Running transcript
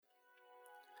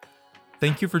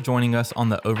Thank you for joining us on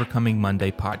the Overcoming Monday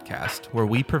podcast, where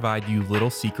we provide you little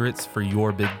secrets for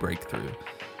your big breakthrough.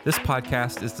 This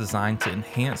podcast is designed to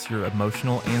enhance your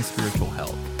emotional and spiritual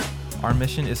health. Our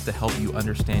mission is to help you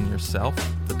understand yourself,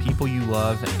 the people you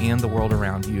love, and the world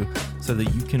around you so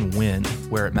that you can win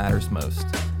where it matters most.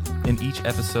 In each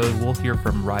episode, we'll hear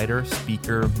from writer,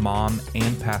 speaker, mom,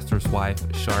 and pastor's wife,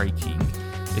 Shari King,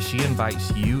 as she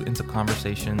invites you into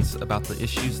conversations about the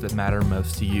issues that matter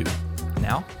most to you.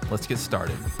 Now, let's get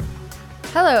started.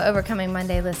 Hello, Overcoming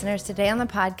Monday listeners. Today on the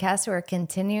podcast, we're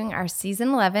continuing our season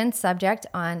 11 subject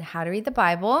on how to read the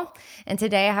Bible. And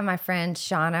today I have my friend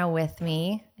Shauna with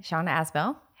me, Shauna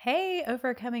Asbell. Hey,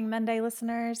 Overcoming Monday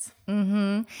listeners.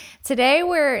 Today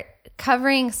we're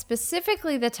covering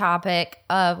specifically the topic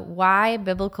of why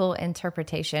biblical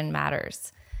interpretation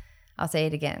matters. I'll say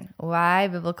it again, why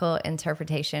biblical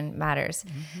interpretation matters.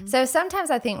 So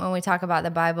sometimes I think when we talk about the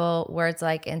Bible, words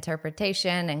like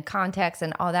interpretation and context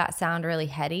and all that sound really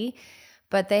heady,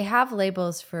 but they have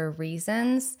labels for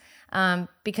reasons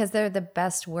because they're the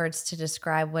best words to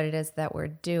describe what it is that we're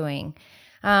doing.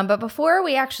 But before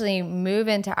we actually move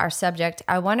into our subject,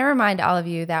 I want to remind all of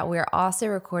you that we're also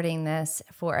recording this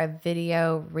for a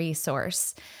video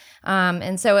resource.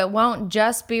 And so it won't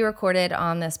just be recorded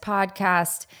on this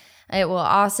podcast. It will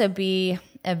also be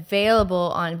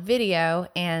available on video.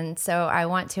 And so I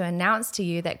want to announce to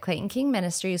you that Clayton King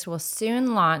Ministries will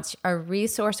soon launch a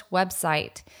resource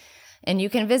website. And you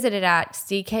can visit it at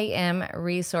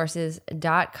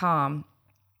ckmresources.com.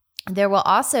 There will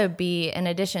also be, in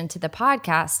addition to the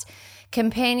podcast,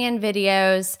 companion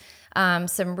videos,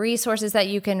 some resources that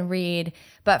you can read.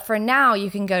 But for now, you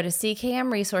can go to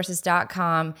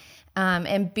ckmresources.com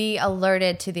and be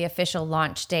alerted to the official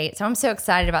launch date. So I'm so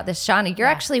excited about this. Shauna, you're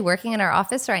actually working in our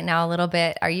office right now a little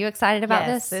bit. Are you excited about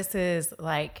this? This is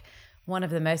like one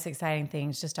of the most exciting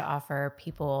things, just to offer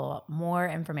people more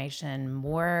information,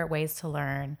 more ways to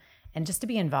learn, and just to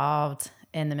be involved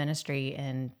in the ministry.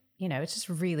 And, you know, it's just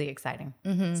really exciting,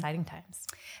 exciting times.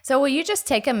 So will you just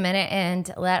take a minute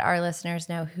and let our listeners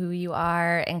know who you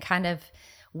are and kind of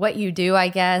what you do, I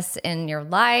guess, in your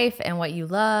life and what you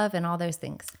love and all those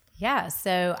things? Yeah,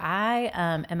 so I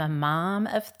am a mom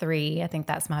of three. I think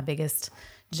that's my biggest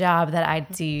job that I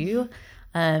do.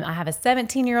 I have a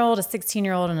 17-year-old, a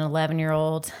 16-year-old, and an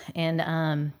 11-year-old, and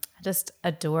I just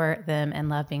adore them and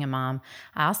love being a mom.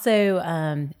 I also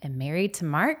am married to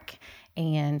Mark,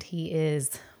 and he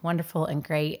is wonderful and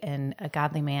great and a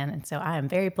godly man, and so I am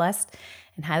very blessed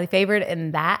and highly favored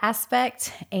in that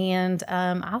aspect. And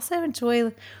I also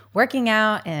enjoy working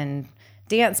out and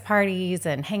dance parties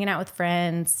and hanging out with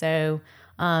friends. So,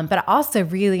 but I also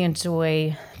really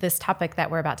enjoy this topic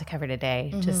that we're about to cover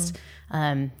today. Just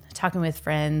talking with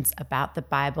friends about the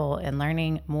Bible and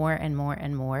learning more and more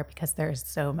and more, because there's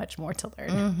so much more to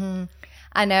learn.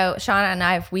 I know Shauna and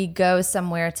I, if we go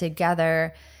somewhere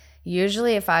together,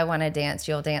 usually if I want to dance,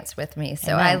 you'll dance with me.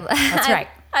 So That's right.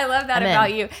 I love that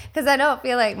about you, because I don't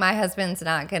feel like my husband's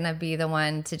not going to be the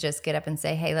one to just get up and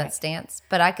say, hey, let's dance.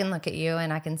 But I can look at you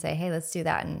and I can say, hey, let's do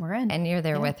that. And we're in. And you're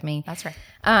there with me. That's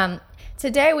right.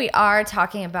 Today we are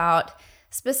talking about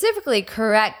specifically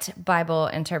correct Bible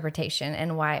interpretation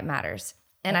and why it matters.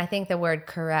 And I think the word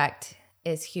correct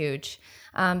is huge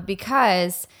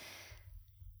because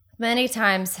many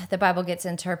times the Bible gets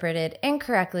interpreted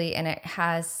incorrectly and it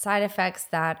has side effects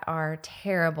that are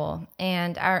terrible.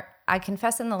 And I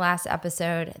confessed in the last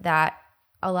episode that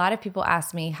a lot of people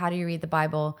ask me, how do you read the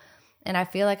Bible? And I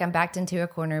feel like I'm backed into a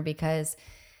corner because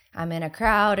I'm in a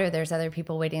crowd or there's other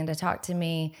people waiting to talk to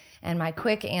me. And my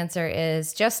quick answer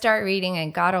is just start reading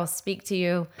and God will speak to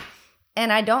you.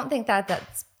 And I don't think that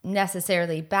that's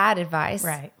necessarily bad advice.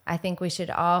 Right. I think we should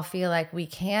all feel like we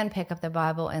can pick up the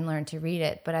Bible and learn to read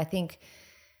it. But I think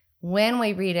when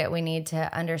we read it, we need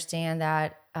to understand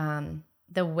that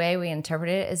the way we interpret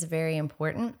it is very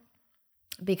important,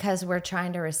 because we're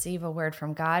trying to receive a word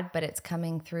from God, but it's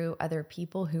coming through other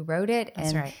people who wrote it.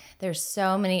 That's right. There's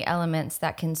so many elements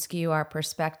that can skew our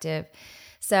perspective.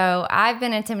 So I've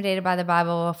been intimidated by the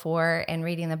Bible before and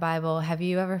reading the Bible. Have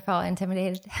you ever felt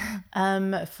intimidated?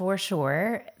 For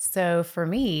sure. So for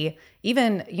me,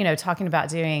 even, talking about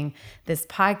doing this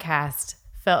podcast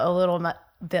felt a little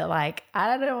bit like,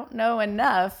 I don't know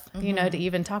enough, to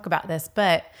even talk about this.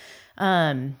 But,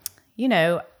 I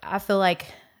feel like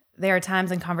there are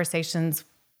times in conversations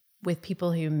with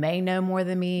people who may know more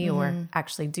than me or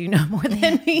actually do know more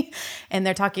than me. And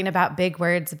they're talking about big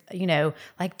words,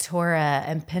 like Torah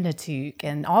and Pentateuch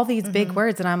and all these big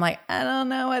words. And I'm like, I don't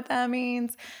know what that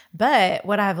means. But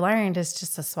what I've learned is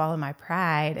just to swallow my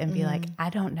pride and be like,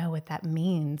 I don't know what that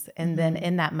means. And then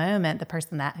in that moment, the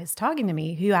person that is talking to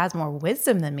me, who has more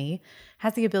wisdom than me,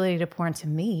 has the ability to pour into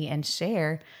me and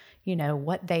share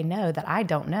what they know that I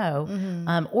don't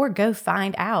know, or go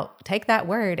find out, take that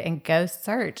word and go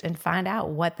search and find out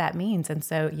what that means. And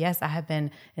so, yes, I have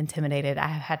been intimidated. I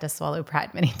have had to swallow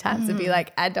pride many times and be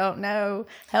like, I don't know,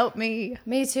 help me.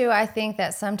 Me too. I think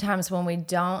that sometimes when we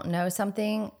don't know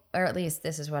something, or at least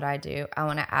this is what I do, I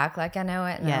want to act like I know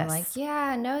it. And I'm like, yeah,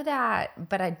 I know that,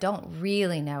 but I don't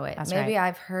really know it. Maybe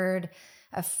I've heard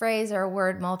a phrase or a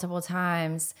word multiple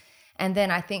times. And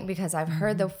then I think because I've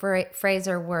heard the phrase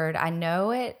or word, I know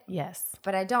it. Yes.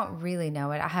 But I don't really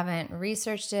know it. I haven't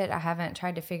researched it. I haven't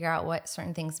tried to figure out what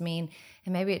certain things mean.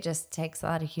 And maybe it just takes a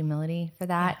lot of humility for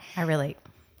that. Yeah, I relate.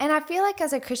 And I feel like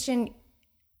as a Christian,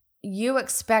 you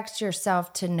expect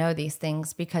yourself to know these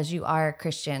things because you are a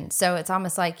Christian. So it's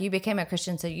almost like you became a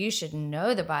Christian, so you should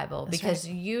know the Bible. That's because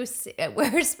right.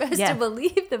 We're supposed to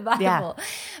believe the Bible. Yeah.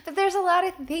 But there's a lot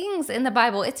of things in the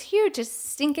Bible. It's huge. It's a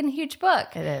stinking huge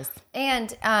book. It is.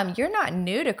 And you're not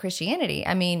new to Christianity.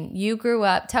 I mean, you grew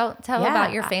up. Tell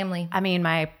about your family. I mean,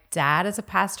 my dad is a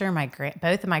pastor.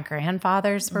 Both of my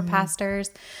grandfathers were pastors.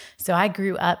 So I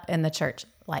grew up in the church,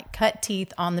 like cut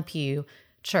teeth on the pew.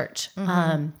 Church.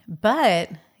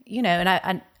 But,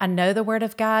 and I know the word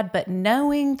of God, but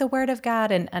knowing the word of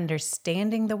God and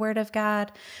understanding the word of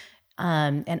God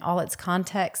and all its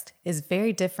context is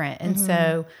very different. And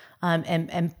so,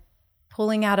 and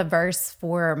pulling out a verse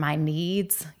for my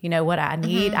needs, what I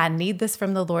need this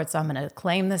from the Lord. So I'm going to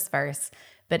claim this verse,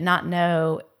 but not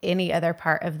know any other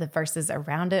part of the verses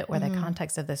around it or the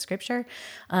context of the scripture.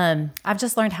 I've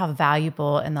just learned how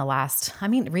valuable in the last,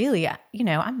 really,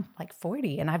 I'm like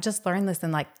 40 and I've just learned this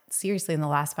seriously in the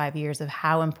last 5 years of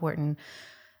how important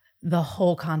the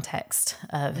whole context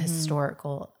of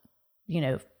historical,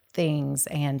 things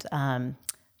and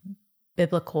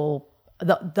biblical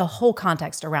the whole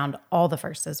context around all the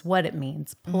verses, what it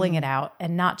means, pulling it out,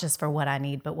 and not just for what I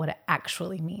need, but what it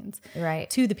actually means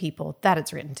to the people that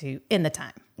it's written to in the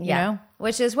time, you know?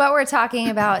 Which is what we're talking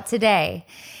about today.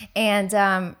 And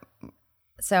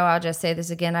so I'll just say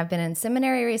this again. I've been in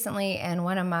seminary recently, and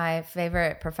one of my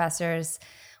favorite professors,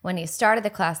 when he started the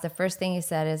class, the first thing he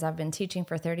said is, I've been teaching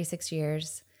for 36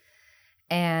 years,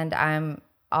 and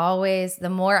the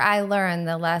more I learn,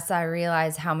 the less I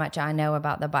realize how much I know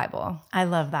about the Bible. I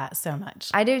love that so much.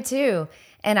 I do too.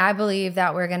 And I believe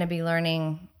that we're going to be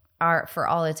learning art for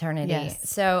all eternity. Yes.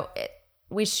 So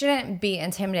we shouldn't be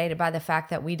intimidated by the fact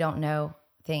that we don't know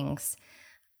things.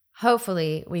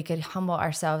 Hopefully we could humble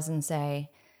ourselves and say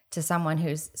to someone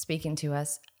who's speaking to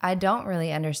us, I don't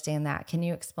really understand that. Can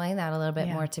you explain that a little bit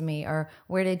more to me? Or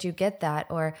where did you get that?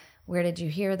 Or where did you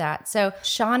hear that? So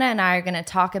Shauna and I are going to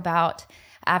talk about,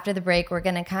 after the break, we're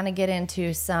going to kind of get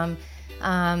into some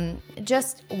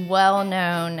just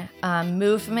well-known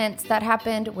movements that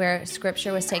happened where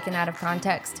scripture was taken out of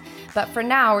context. But for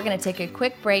now, we're going to take a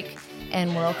quick break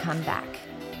and we'll come back.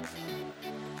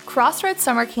 Crossroads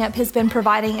Summer Camp has been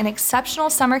providing an exceptional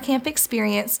summer camp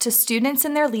experience to students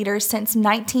and their leaders since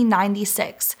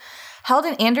 1996. Held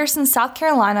in Anderson, South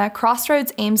Carolina,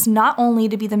 Crossroads aims not only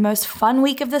to be the most fun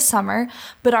week of the summer,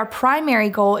 but our primary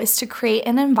goal is to create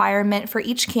an environment for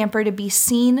each camper to be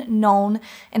seen, known,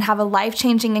 and have a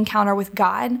life-changing encounter with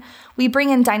God. We bring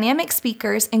in dynamic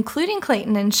speakers, including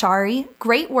Clayton and Shari,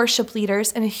 great worship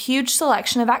leaders, and a huge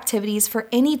selection of activities for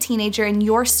any teenager in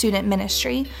your student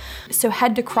ministry. So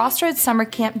head to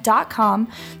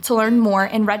crossroadssummercamp.com to learn more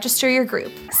and register your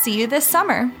group. See you this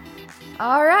summer.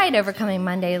 All right, Overcoming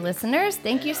Monday listeners,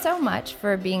 thank you so much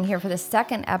for being here for the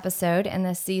second episode in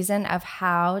this season of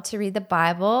How to Read the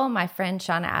Bible. My friend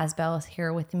Shauna Asbell is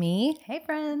here with me. Hey,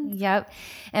 friends. Yep.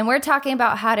 And we're talking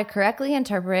about how to correctly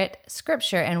interpret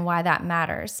scripture and why that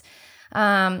matters.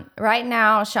 Right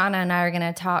now, Shauna and I are going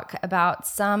to talk about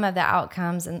some of the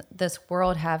outcomes in this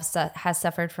world has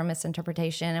suffered from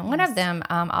misinterpretation. And one of them,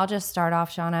 I'll just start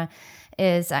off, Shauna,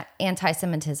 is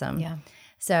anti-Semitism. Yeah.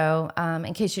 So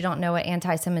in case you don't know what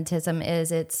anti-Semitism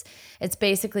is, it's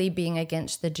basically being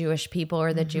against the Jewish people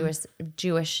or the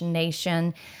Jewish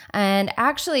nation. And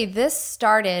actually this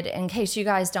started, in case you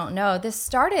guys don't know, this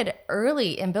started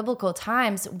early in biblical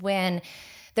times when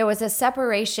there was a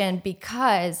separation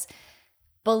because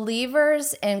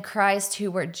believers in Christ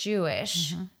who were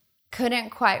Jewish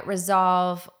couldn't quite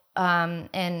resolve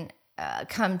and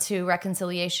come to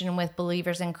reconciliation with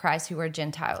believers in Christ who were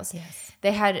Gentiles. Yes.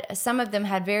 Some of them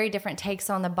had very different takes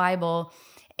on the Bible,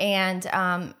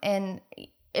 and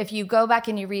if you go back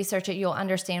and you research it, you'll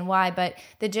understand why. But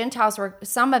the Gentiles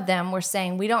some of them were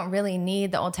saying, we don't really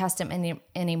need the Old Testament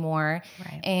anymore.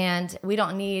 Right. And we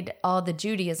don't need all the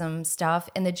Judaism stuff.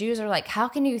 And the Jews are like, how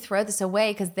can you throw this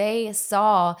away? Because they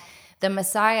saw the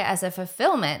Messiah as a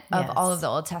fulfillment of all of the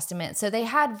Old Testament. So they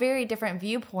had very different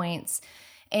viewpoints.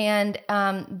 And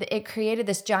it created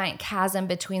this giant chasm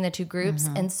between the two groups.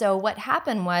 Mm-hmm. And so what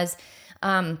happened was,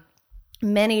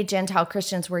 many Gentile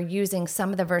Christians were using some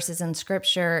of the verses in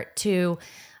Scripture to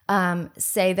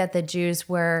say that the Jews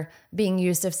were being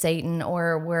used of Satan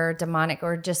or were demonic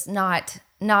or just not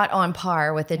on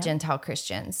par with the Gentile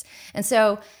Christians. And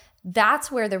so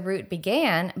that's where the root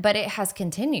began, but it has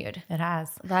continued. It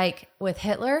has. Like with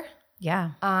Hitler.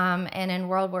 Yeah. And in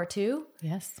World War II.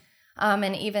 Yes.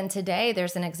 And even today,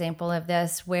 there's an example of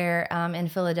this where in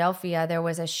Philadelphia, there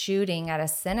was a shooting at a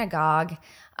synagogue,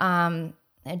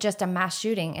 just a mass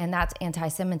shooting, and that's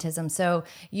anti-Semitism. So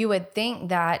you would think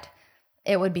that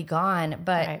it would be gone,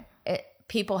 but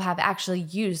people have actually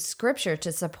used Scripture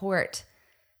to support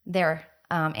their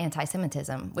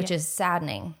anti-Semitism, which is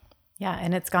saddening. Yeah,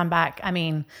 and it's gone back. I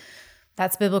mean,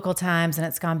 that's biblical times, and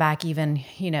it's gone back even,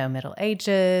 Middle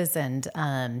Ages,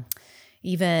 and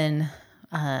even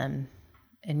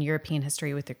in European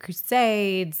history with the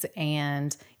Crusades,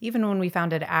 and even when we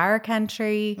founded our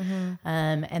country,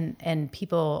 and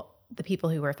the people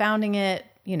who were founding it,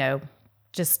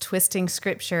 just twisting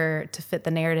Scripture to fit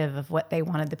the narrative of what they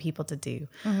wanted the people to do.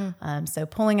 So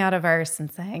pulling out a verse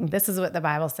and saying, this is what the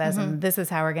Bible says, and this is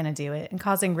how we're going to do it, and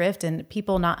causing rift and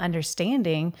people not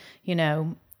understanding,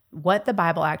 what the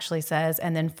Bible actually says,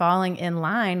 and then falling in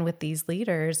line with these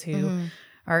leaders who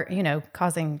are,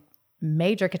 causing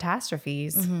major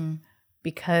catastrophes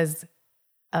because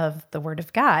of the Word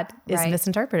of God is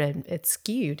misinterpreted. It's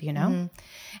skewed,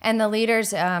 And the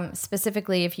leaders,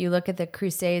 specifically, if you look at the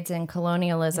Crusades and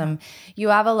colonialism, you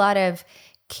have a lot of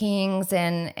kings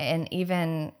and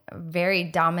even very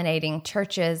dominating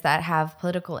churches that have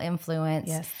political influence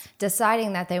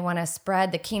deciding that they want to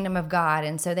spread the kingdom of God.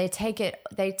 And so they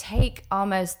take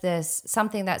almost this,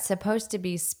 something that's supposed to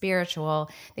be spiritual.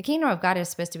 The kingdom of God is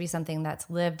supposed to be something that's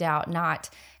lived out, not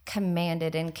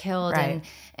commanded and killed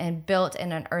and built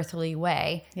in an earthly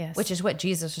way, which is what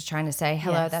Jesus was trying to say.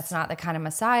 Hello, that's not the kind of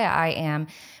Messiah I am.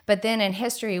 But then in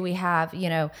history, we have,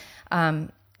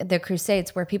 the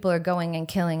Crusades where people are going and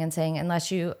killing and saying,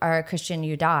 unless you are a Christian,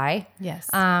 you die. Yes.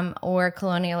 Or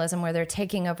colonialism where they're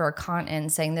taking over a continent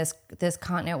and saying this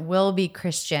continent will be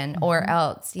Christian or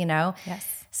else,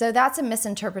 Yes. So that's a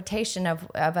misinterpretation of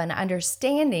an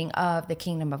understanding of the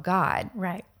kingdom of God.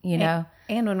 Right.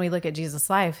 And when we look at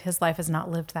Jesus' life, his life is not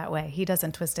lived that way. He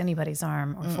doesn't twist anybody's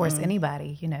arm or force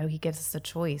anybody. He gives us a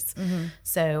choice.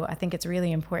 So I think it's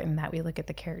really important that we look at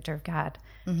the character of God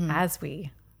as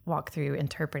we walk through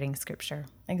interpreting Scripture.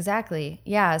 Exactly.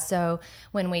 Yeah. So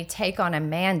when we take on a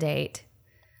mandate,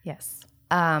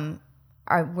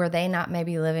 were they not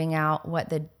maybe living out what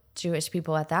the Jewish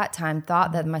people at that time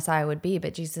thought that the Messiah would be,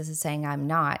 but Jesus is saying, I'm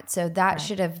not. So that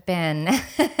should have been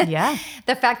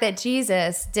the fact that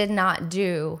Jesus did not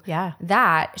do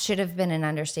that should have been an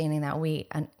understanding that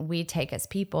we take as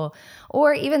people.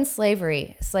 Or even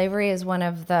slavery. Slavery is one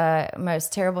of the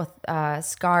most terrible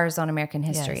scars on American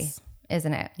history.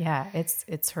 Isn't it? Yeah,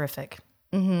 it's horrific.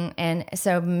 And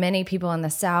so many people in the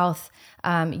South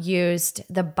used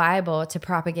the Bible to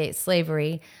propagate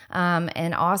slavery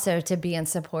and also to be in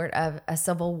support of a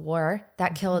civil war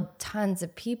that killed tons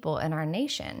of people in our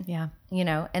nation. Yeah.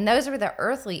 And those were the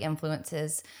earthly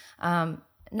influences,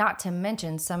 not to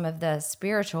mention some of the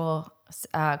spiritual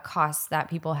costs that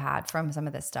people had from some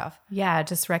of this stuff. Yeah,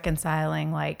 just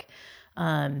reconciling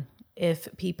if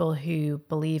people who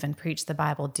believe and preach the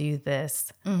Bible do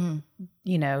this,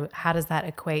 how does that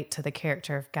equate to the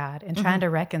character of God? And trying to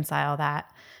reconcile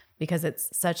that because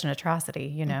it's such an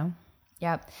atrocity,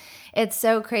 Yep. It's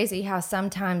so crazy how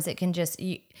sometimes it can just,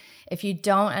 if you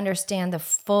don't understand the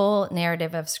full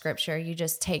narrative of Scripture, you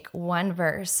just take one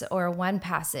verse or one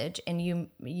passage and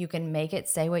you can make it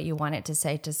say what you want it to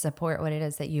say to support what it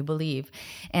is that you believe.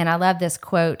 And I love this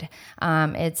quote.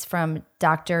 It's from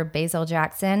Dr. Basil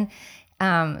Jackson.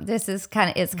 This is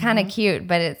kind of cute,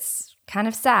 but it's kind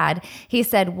of sad. He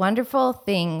said, "Wonderful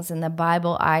things in the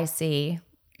Bible I see,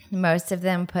 most of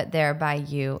them put there by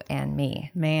you and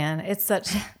me." Man, it's such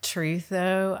truth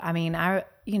though. I mean,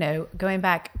 going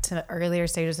back to earlier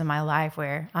stages of my life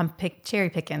where I'm cherry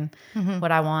picking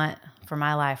what I want for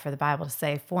my life, for the Bible to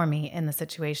say for me in the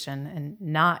situation and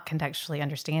not contextually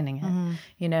understanding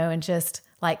it, and just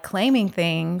like claiming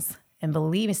things and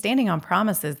believing, standing on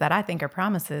promises that I think are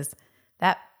promises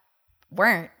that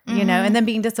weren't, you know, and then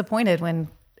being disappointed when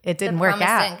it didn't work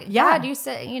out. Yeah. God, you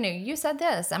said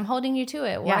this. I'm holding you to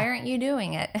it. Why aren't you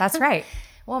doing it? That's right.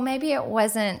 Well, maybe it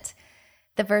wasn't,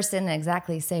 the verse didn't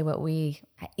exactly say what we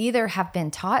either have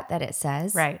been taught that it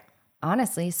says. Right.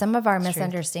 Honestly, some of our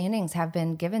misunderstandings have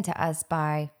been given to us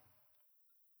by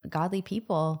godly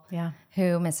people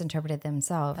who misinterpreted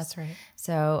themselves. That's right.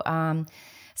 So,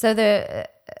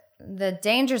 the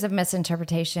dangers of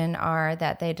misinterpretation are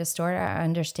that they distort our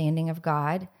understanding of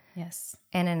God. Yes.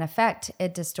 And in effect,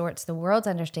 it distorts the world's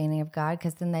understanding of God,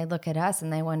 because then they look at us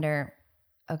and they wonder,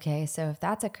 okay, so if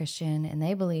that's a Christian and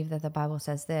they believe that the Bible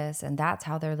says this and that's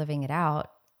how they're living it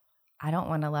out, I don't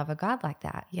want to love a God like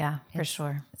that. Yeah, for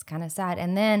sure. It's kind of sad.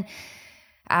 And then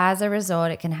as a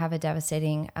result, it can have a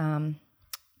devastating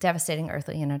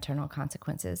earthly and eternal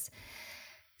consequences.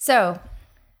 So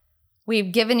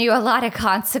we've given you a lot of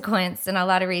consequence and a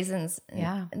lot of reasons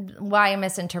why a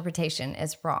misinterpretation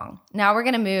is wrong. Now we're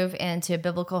going to move into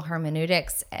biblical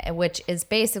hermeneutics, which is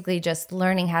basically just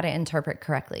learning how to interpret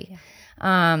correctly. Yeah.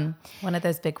 One of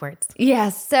those big words.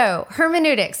 Yes. So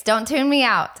hermeneutics, don't tune me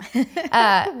out.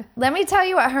 Let me tell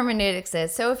you what hermeneutics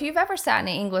is. So if you've ever sat in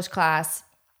an English class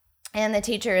and the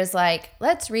teacher is like,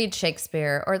 let's read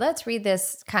Shakespeare or let's read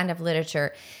this kind of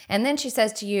literature. And then she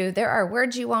says to you, there are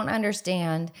words you won't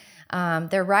understand.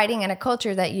 They're writing in a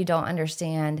culture that you don't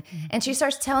understand. Mm-hmm. And she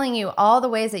starts telling you all the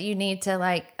ways that you need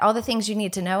to all the things you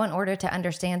need to know in order to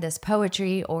understand this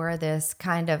poetry or this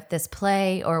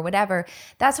play or whatever.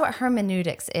 That's what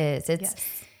hermeneutics is. It's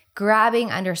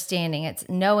grabbing understanding. It's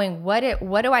knowing what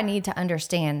do I need to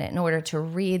understand in order to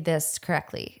read this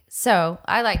correctly. So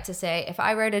I like to say, if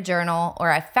I wrote a journal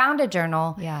or I found a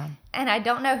journal and I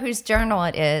don't know whose journal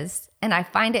it is and I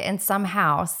find it in some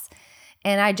house,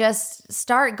 and I just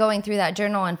start going through that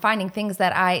journal and finding sayings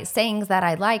that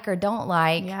I like or don't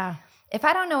like. Yeah. If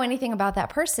I don't know anything about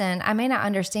that person, I may not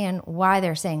understand why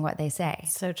they're saying what they say.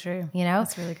 So true. You know?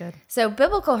 That's really good. So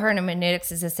biblical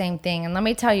hermeneutics is the same thing. And let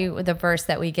me tell you the verse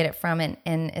that we get it from. And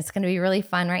it's going to be really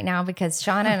fun right now because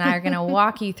Shauna and I are going to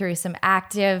walk you through some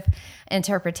active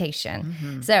interpretation.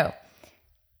 Mm-hmm. So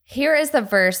here is the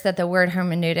verse that the word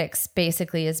hermeneutics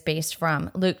basically is based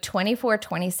from. Luke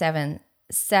 24:27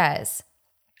 says,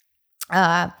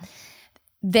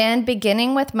 then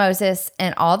beginning with Moses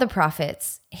and all the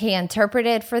prophets, he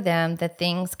interpreted for them the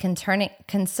things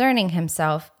concerning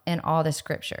himself in all the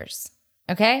scriptures.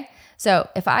 Okay? So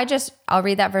I'll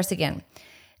read that verse again.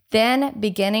 Then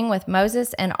beginning with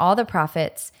Moses and all the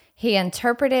prophets, he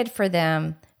interpreted for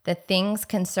them the things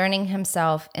concerning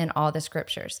himself in all the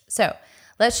scriptures. So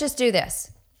let's just do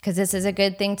this, because this is a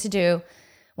good thing to do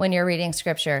when you're reading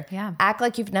scripture. Yeah. Act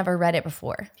like you've never read it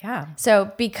before. Yeah.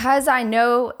 So because I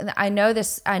know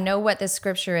what this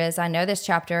scripture is, I know this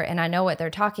chapter, and I know what they're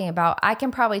talking about, I can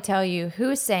probably tell you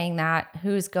who's saying that,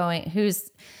 who's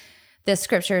this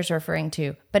scripture is referring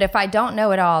to. But if I don't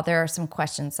know it all, there are some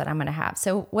questions that I'm going to have.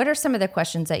 So what are some of the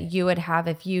questions that you would have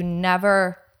if you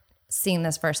never seen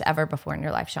this verse ever before in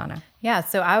your life, Shauna? Yeah.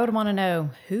 So I would want to know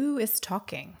who is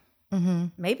talking. Mm-hmm.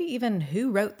 Maybe even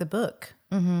who wrote the book,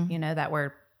 that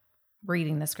we're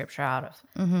reading the scripture out of.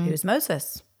 Mm-hmm. Who's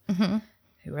Moses? Mm-hmm.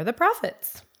 Who are the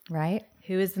prophets? Right.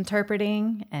 Who is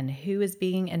interpreting and who is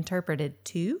being interpreted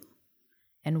to?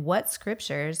 And what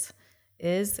scriptures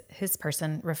is his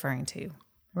person referring to?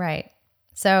 Right.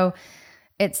 So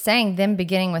it's saying them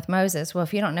beginning with Moses. Well,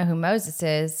 if you don't know who Moses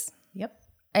is,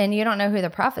 and you don't know who the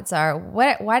prophets are,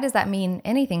 why does that mean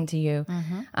anything to you?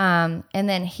 Mm-hmm. And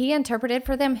then he interpreted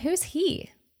for them. Who's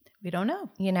he? We don't know.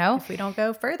 If we don't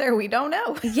go further, we don't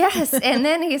know. Yes. And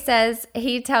then he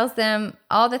tells them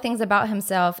all the things about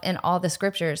himself in all the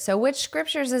scriptures. So which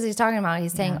scriptures is he talking about?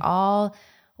 He's saying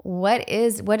what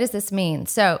does this mean?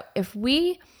 So if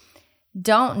we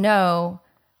don't know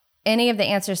any of the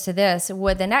answers to this,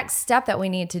 the next step that we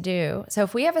need to do. So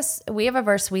if we have a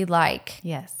verse we like,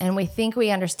 yes, and we think we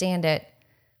understand it,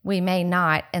 we may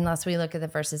not unless we look at the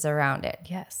verses around it.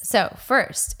 Yes. So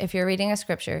first, if you're reading a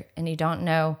scripture and you don't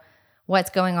know what's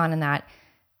going on in that,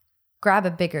 grab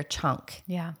a bigger chunk.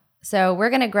 Yeah. So we're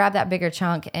going to grab that bigger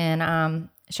chunk, and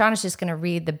Shauna's just going to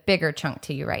read the bigger chunk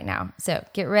to you right now. So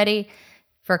get ready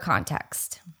for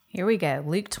context. Here we go.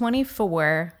 Luke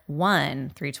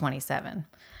 24:1-27.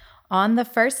 On the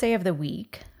first day of the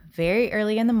week, very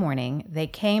early in the morning, they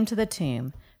came to the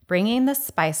tomb, bringing the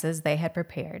spices they had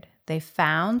prepared. They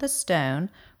found the stone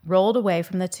rolled away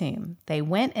from the tomb. They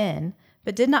went in,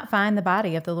 but did not find the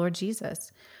body of the Lord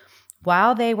Jesus.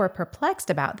 While they were perplexed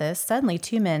about this, suddenly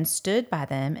 2 men stood by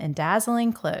them in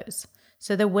dazzling clothes.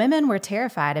 So the women were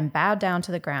terrified and bowed down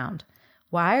to the ground.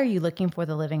 "Why are you looking for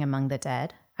the living among the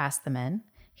dead?" asked the men.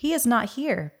 "He is not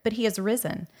here, but he is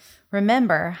risen.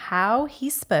 Remember how he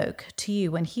spoke to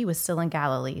you when he was still in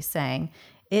Galilee, saying,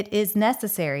 'It is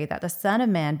necessary that the Son of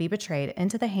Man be betrayed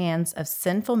into the hands of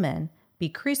sinful men, be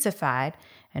crucified,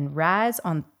 and rise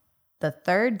on the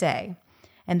third day.'"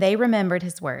 And they remembered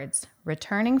his words.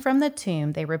 Returning from the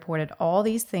tomb, they reported all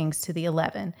these things to the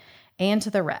 11 and to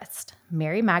the rest.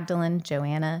 Mary Magdalene,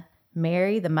 Joanna,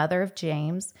 Mary, the mother of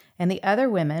James, and the other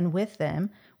women with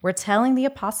them were telling the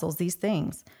apostles these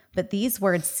things. But these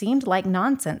words seemed like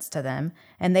nonsense to them,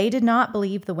 and they did not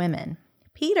believe the women.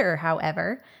 Peter,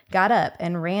 however, got up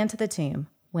and ran to the tomb.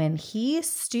 When he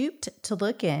stooped to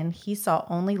look in, he saw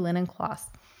only linen cloths.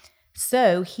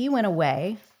 So he went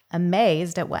away,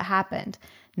 amazed at what happened.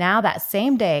 Now that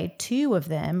same day, 2 of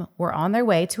them were on their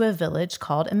way to a village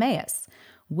called Emmaus,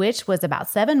 which was about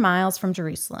 7 miles from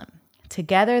Jerusalem.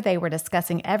 Together they were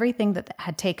discussing everything that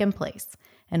had taken place.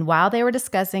 And while they were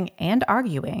discussing and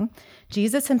arguing,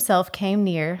 Jesus himself came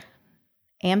near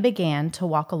and began to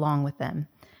walk along with them.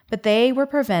 But they were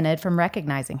prevented from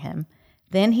recognizing him.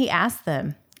 Then he asked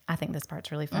them, I think this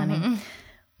part's really funny,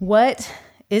 "What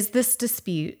is this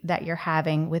dispute that you're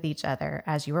having with each other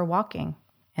as you are walking?"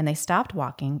 And they stopped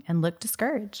walking and looked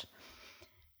discouraged.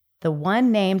 The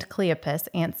one named Cleopas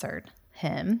answered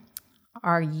him,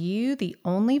 "Are you the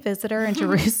only visitor in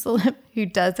Jerusalem who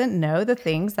doesn't know the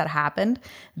things that happened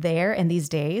there in these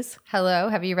days?" Hello,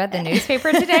 have you read the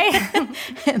newspaper today?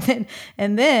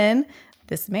 and then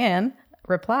this man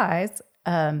replies,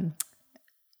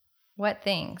 What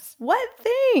things? "What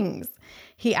things?"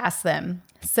 he asked them.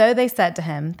 So they said to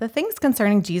him, "The things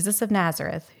concerning Jesus of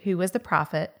Nazareth, who was the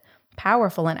prophet,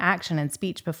 powerful in action and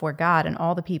speech before God and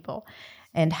all the people,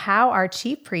 and how our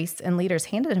chief priests and leaders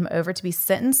handed him over to be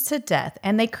sentenced to death,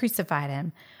 and they crucified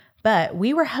him. But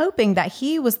we were hoping that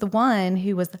he was the one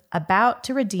who was about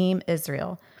to redeem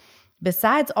Israel.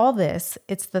 Besides all this,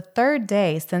 it's the 3rd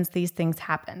day since these things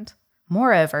happened.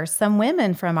 Moreover, some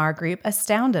women from our group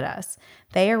astounded us.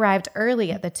 They arrived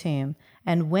early at the tomb,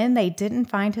 and when they didn't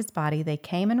find his body, they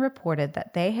came and reported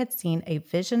that they had seen a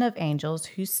vision of angels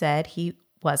who said he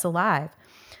was alive.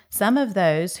 Some of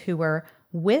those who were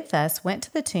with us went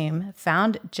to the tomb,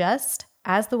 found just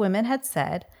as the women had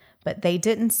said, but they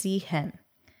didn't see him."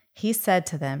 He said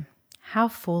to them, "How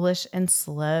foolish and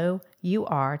slow you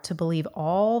are to believe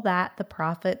all that the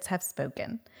prophets have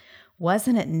spoken.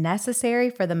 Wasn't it necessary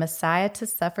for the Messiah to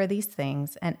suffer these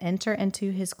things and enter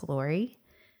into his glory?"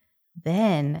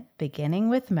 Then, beginning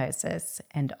with Moses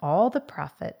and all the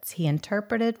prophets, he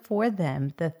interpreted for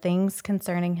them the things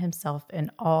concerning himself in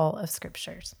all of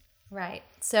Scriptures. Right.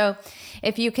 So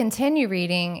if you continue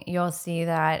reading, you'll see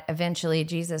that eventually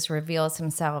Jesus reveals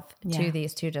himself to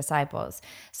these 2 disciples.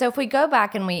 So if we go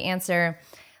back and we answer,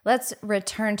 let's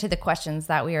return to the questions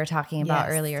that we were talking about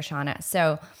earlier, Shauna.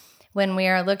 So when we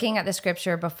are looking at the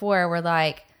scripture before, we're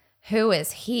like, who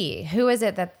is he? Who is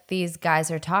it that these guys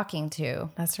are talking to?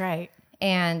 That's right.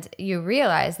 And you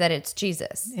realize that it's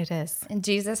Jesus. It is. And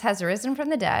Jesus has risen from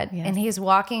the dead, and he's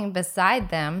walking beside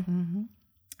them.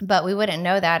 But we wouldn't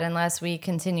know that unless we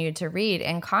continued to read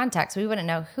in context. We wouldn't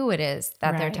know who it is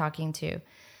that they're talking to.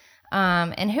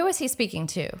 And who is he speaking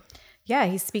to? Yeah,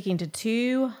 he's speaking to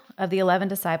 2 of the 11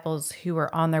 disciples who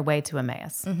were on their way to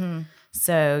Emmaus.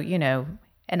 So,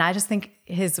 and I just think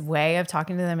his way of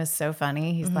talking to them is so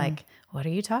funny. He's like, "What are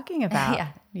you talking about?"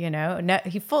 No,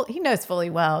 he knows fully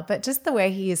well, but just the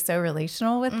way he is so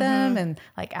relational with them and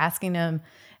like asking them,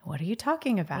 "What are you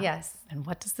talking about?" Yes. "And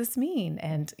what does this mean?"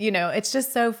 And, it's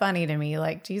just so funny to me.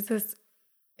 Like Jesus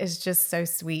is just so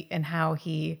sweet in how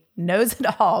he knows it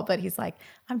all, but he's like,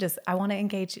 I want to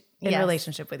engage in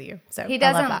relationship with you. So he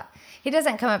I love that. He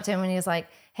doesn't come up to him and he's like,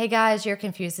 "Hey guys, you're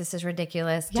confused. This is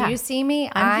ridiculous. Do Yeah. you see me?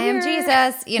 I'm I am here."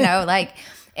 Jesus."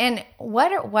 And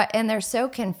and they're so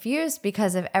confused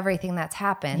because of everything that's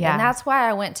happened. Yeah. And that's why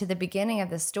I went to the beginning of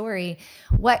the story.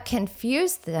 What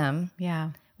confused them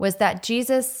was that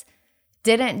Jesus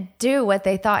didn't do what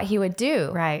they thought he would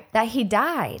do. Right. That he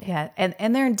died. Yeah.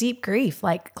 And they're in deep grief,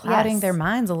 like clouding their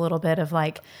minds a little bit of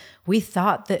like, we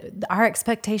thought that our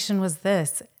expectation was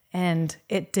this and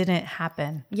it didn't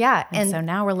happen. Yeah. And so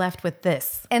now we're left with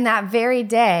this. And that very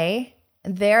day,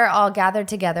 they're all gathered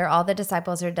together. All the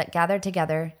disciples are gathered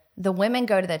together. The women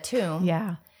go to the tomb.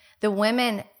 Yeah. The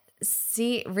women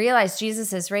realize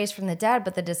Jesus is raised from the dead,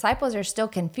 but the disciples are still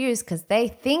confused because they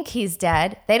think he's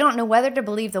dead. They don't know whether to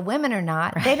believe the women or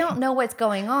not. Right. They don't know what's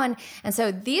going on. And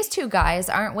so these 2 guys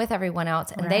aren't with everyone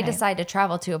else, and they decide to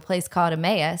travel to a place called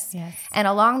Emmaus. Yes. And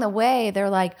along the way,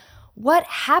 they're like, what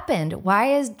happened?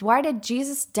 Why did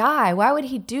Jesus die? Why would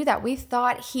he do that? We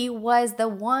thought he was the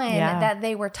one that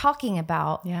they were talking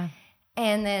about. Yeah.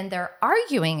 And then they're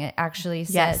arguing, it actually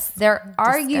says. Yes. They're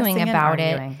arguing Discussing and about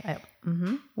arguing. it.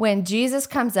 When Jesus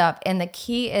comes up, and the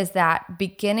key is that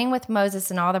beginning with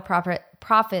Moses and all the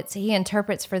prophets, he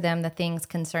interprets for them the things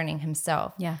concerning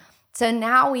himself. Yeah. So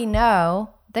now we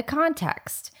know the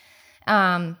context.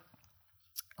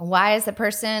 Why is the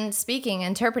person speaking,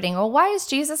 interpreting? Well, why is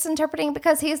Jesus interpreting?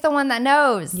 Because he's the one that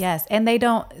knows. Yes. And they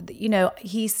don't,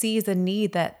 he sees a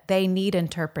need that they need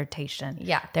interpretation.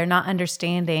 Yeah. They're not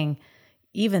understanding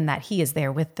even that he is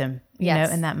there with them, you know,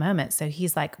 in that moment. So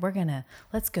he's like,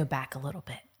 let's go back a little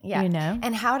bit. Yeah. You know?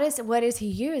 And what does he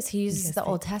use? He uses the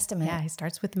Old Testament. Yeah. He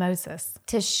starts with Moses.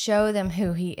 To show them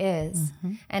who he is.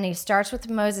 And he starts with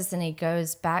Moses and he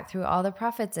goes back through all the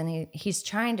prophets and he's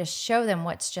trying to show them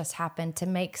what's just happened to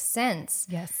make sense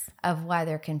of why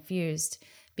they're confused,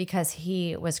 because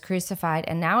he was crucified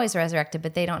and now he's resurrected,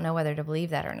 but they don't know whether to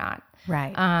believe that or not.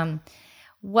 Right.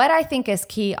 What I think is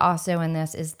key also in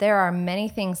this is there are many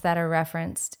things that are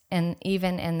referenced, and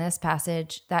even in this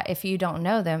passage, that if you don't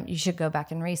know them, you should go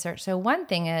back and research. So one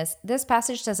thing is this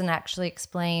passage doesn't actually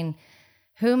explain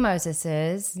who Moses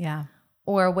is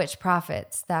or which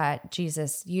prophets that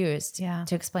Jesus used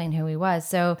to explain who he was.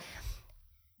 So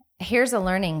here's a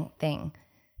learning thing.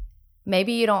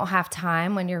 Maybe you don't have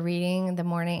time when you're reading in the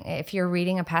morning. If you're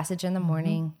reading a passage in the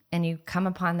morning and you come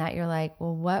upon that, you're like,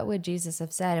 well, what would Jesus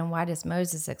have said? And why does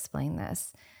Moses explain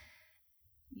this?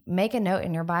 Make a note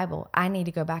in your Bible. I need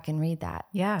to go back and read that.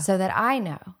 Yeah. So that I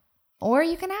know. Or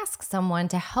you can ask someone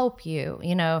to help you,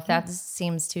 if that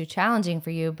seems too challenging for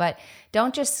you, but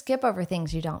don't just skip over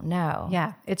things you don't know.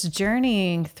 Yeah. It's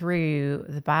journeying through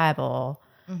the Bible,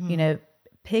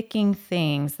 picking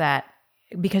things that,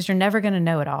 because you're never going to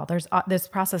know it all. This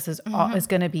process is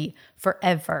going to be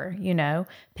forever,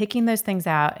 picking those things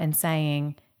out and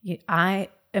saying, I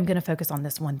am going to focus on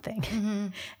this one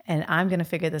thing and I'm going to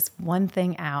figure this one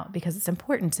thing out because it's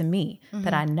important to me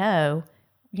that I know,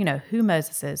 who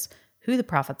Moses is, who the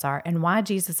prophets are, and why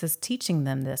Jesus is teaching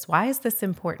them this. Why is this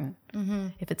important?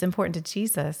 If it's important to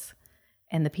Jesus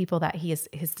and the people that he is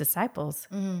his disciples,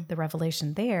 the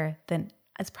revelation there, then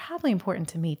it's probably important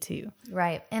to me too.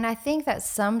 Right. And I think that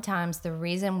sometimes the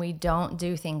reason we don't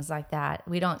do things like that,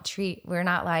 we're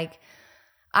not like,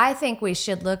 I think we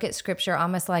should look at scripture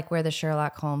almost like we're the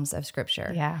Sherlock Holmes of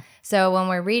scripture. Yeah. So when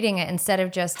we're reading it, instead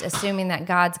of just assuming that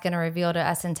God's going to reveal to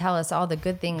us and tell us all the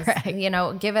good things,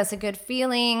 give us a good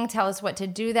feeling, tell us what to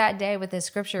do that day with the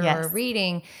scripture we're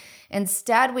reading.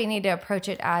 Instead, we need to approach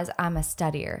it as I'm a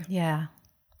studier. Yeah.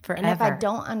 Forever. And if I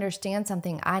don't understand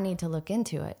something, I need to look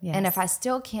into it. Yes. And if I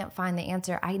still can't find the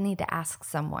answer, I need to ask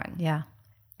someone. Yeah.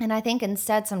 And I think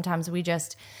instead, sometimes we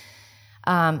just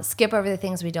skip over the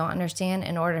things we don't understand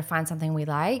in order to find something we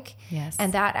like. Yes.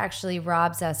 And that actually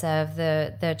robs us of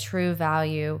the true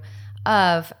value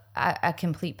of a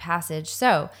complete passage.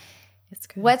 So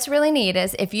what's really neat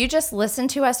is if you just listen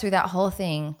to us through that whole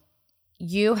thing,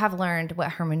 you have learned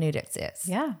what hermeneutics is.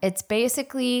 Yeah. It's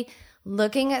basically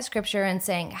looking at scripture and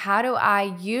saying, how do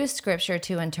I use scripture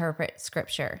to interpret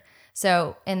scripture?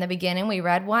 So in the beginning, we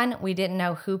read one. We didn't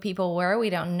know who people were.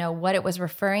 We don't know what it was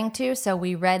referring to. So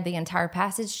we read the entire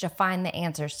passage to find the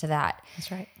answers to that.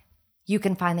 That's right. You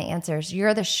can find the answers.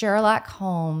 You're the Sherlock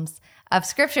Holmes of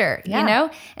scripture,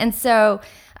 And so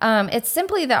it's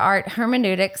simply the art.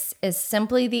 Hermeneutics is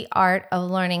simply the art of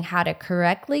learning how to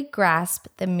correctly grasp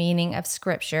the meaning of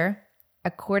scripture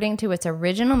according to its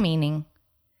original meaning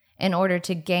in order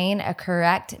to gain a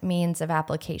correct means of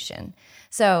application.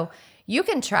 So you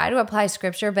can try to apply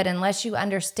scripture, but unless you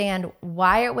understand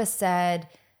why it was said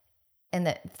in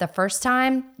the first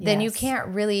time, then you can't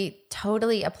really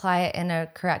totally apply it in a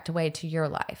correct way to your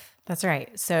life. That's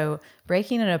right. So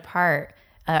breaking it apart,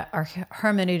 our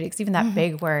hermeneutics, even that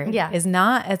big word, is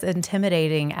not as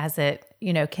intimidating as it,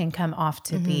 can come off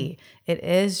to be. It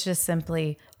is just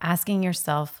simply asking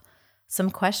yourself some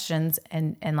questions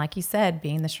and like you said,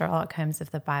 being the Sherlock Holmes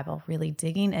of the Bible, really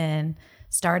digging in,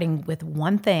 starting with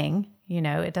one thing.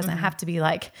 It doesn't have to be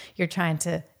like you're trying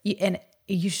to, and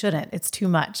you shouldn't. It's too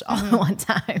much all at one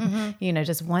time.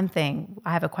 Just one thing.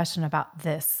 I have a question about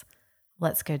this.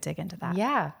 Let's go dig into that.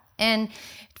 Yeah. And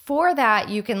for that,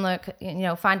 you can look,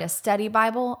 find a study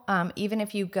Bible. Even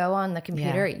if you go on the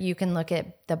computer, you can look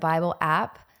at the Bible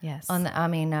app. Yes.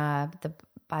 The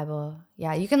Bible.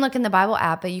 Yeah, you can look in the Bible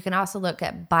app, but you can also look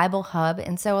at Bible Hub.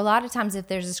 And so a lot of times if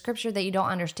there's a scripture that you don't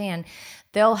understand,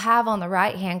 they'll have on the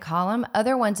right-hand column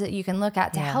other ones that you can look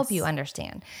at to help you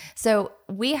understand. So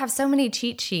we have so many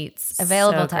cheat sheets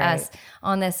available to us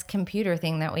on this computer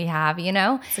thing that we have, you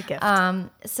know? It's a gift.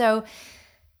 So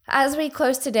as we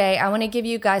close today, I want to give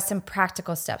you guys some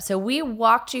practical steps. So we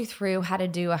walked you through how to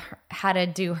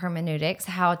do hermeneutics,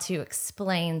 how to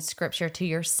explain scripture to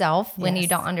yourself when you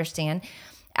don't understand.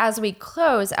 As we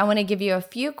close, I want to give you a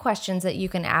few questions that you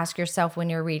can ask yourself when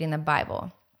you're reading the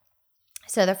Bible.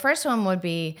 So the first one would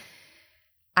be,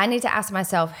 I need to ask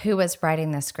myself, who was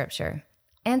writing this scripture?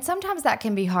 And sometimes that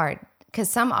can be hard because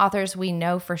some authors we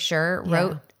know for sure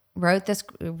wrote this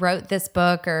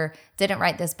book or didn't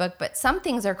write this book, but some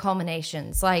things are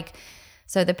culminations. Like,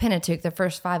 so the Pentateuch, the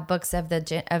first 5 books of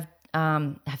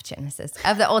Genesis,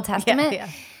 of the Old Testament,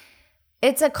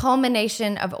 it's a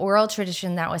culmination of oral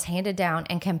tradition that was handed down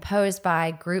and composed by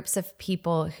groups of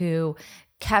people who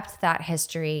kept that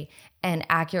history and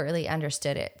accurately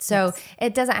understood it. So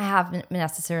it doesn't have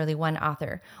necessarily one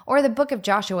author. Or the book of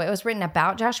Joshua, it was written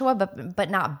about Joshua, but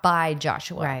not by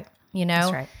Joshua. Right. You know?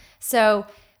 That's right. So,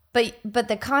 but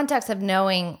the context of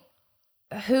knowing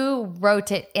who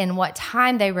wrote it and what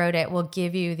time they wrote it will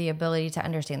give you the ability to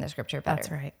understand the scripture better.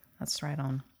 That's right. That's right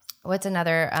on. What's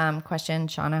another question,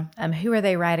 Shauna? Who are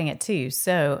they writing it to?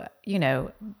 So, you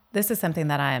know, this is something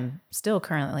that I'm still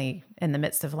currently in the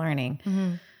midst of learning.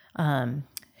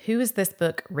 Who is this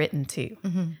book written to?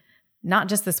 Not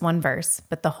just this one verse,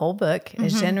 but the whole book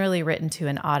is generally written to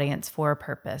an audience for a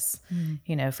purpose,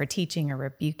 you know, for teaching or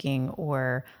rebuking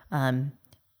or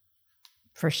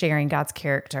for sharing God's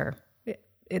character.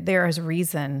 There is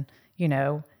reason, you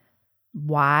know,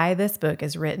 why this book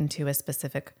is written to a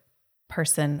specific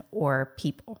person or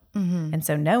people. And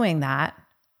so knowing that,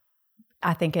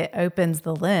 I think it opens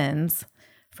the lens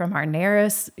from our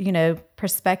narrowest, you know,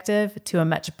 perspective to a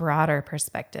much broader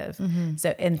perspective.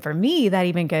 So, and for me, that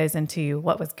even goes into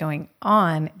what was going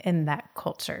on in that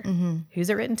culture. Who's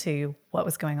it written to? What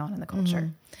was going on in the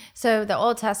culture? So the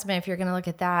Old Testament, if you're going to look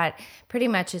at that, pretty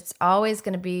much it's always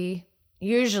going to be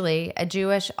usually a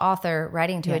Jewish author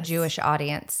writing to a Jewish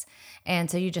audience.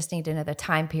 And so you just need to know the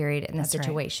time period and the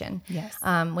situation. Yes.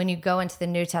 When you go into the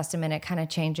New Testament, it kind of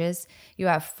changes. You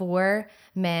have 4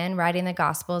 men writing the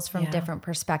Gospels from different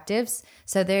perspectives.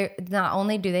 So they're not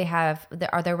only do they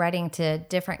are they writing to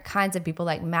different kinds of people,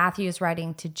 like Matthew is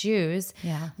writing to Jews.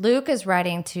 Luke is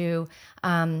writing to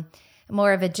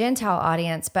more of a Gentile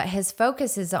audience, but his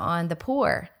focus is on the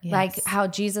poor, like how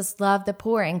Jesus loved the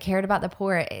poor and cared about the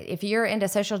poor. If you're into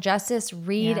social justice,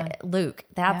 read Luke.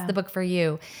 That's the book for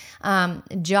you.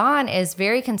 John is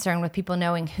very concerned with people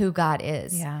knowing who God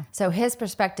is. So his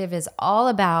perspective is all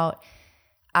about,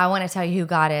 I want to tell you who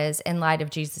God is in light of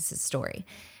Jesus' story.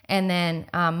 And then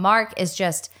Mark is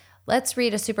just, let's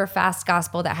read a super fast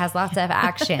gospel that has lots of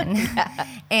action.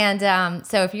 And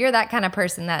so if you're that kind of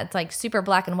person that's like super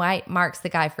black and white, Mark's the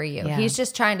guy for you. He's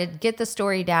just trying to get the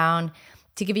story down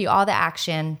to give you all the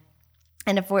action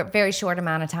in a very short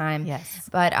amount of time.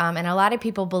 But and a lot of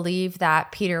people believe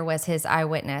that Peter was his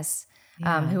eyewitness.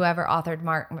 Whoever authored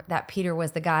Mark, that Peter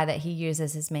was the guy that he used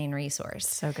as his main resource.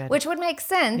 So good. Which would make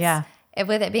sense.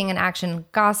 With it being an action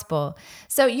gospel.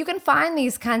 So you can find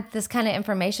this kind of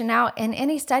information out in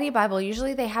any study Bible.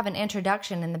 Usually they have an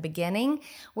introduction in the beginning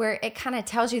where it kind of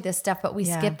tells you this stuff, but we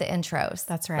skip the intros.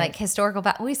 That's right. Like historical,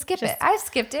 we skip it. I've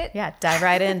skipped it. Dive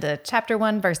right into chapter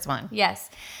 1, verse 1. Yes.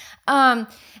 And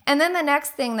then the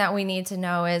next thing that we need to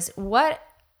know is, what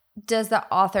does the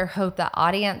author hope the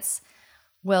audience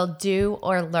will do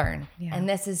or learn? And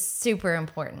this is super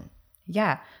important.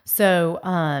 So,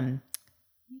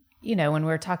 you know, when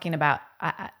we're talking about,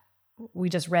 we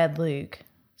just read Luke.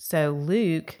 So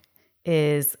Luke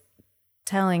is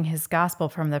telling his gospel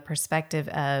from the perspective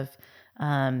of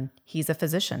he's a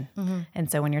physician.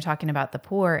 And so when you're talking about the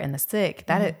poor and the sick,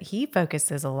 he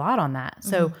focuses a lot on that.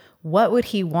 So what would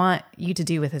he want you to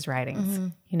do with his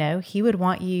writings? You know, he would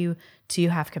want you to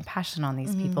have compassion on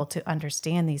these people, to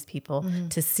understand these people,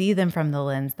 to see them from the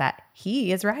lens that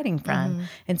he is writing from.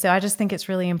 And so I just think it's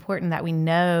really important that we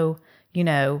know, you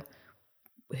know,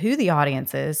 who the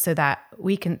audience is, so that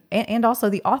we can, and also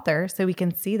the author, so we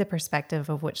can see the perspective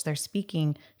of which they're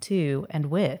speaking to and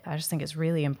with. I just think it's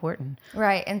really important.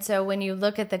 Right. And so when you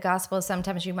look at the gospel,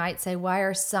 sometimes you might say, why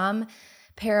are some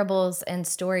parables and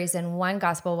stories in one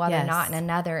gospel while they're not in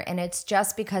another? And it's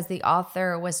just because the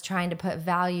author was trying to put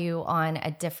value on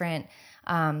a different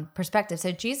perspective.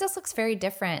 So Jesus looks very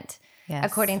different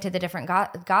according to the different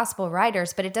gospel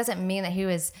writers, but it doesn't mean that he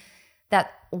was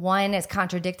that one is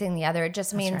contradicting the other. It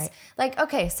just means like,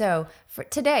 okay, so for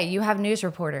today you have news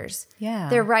reporters. Yeah.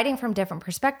 They're writing from different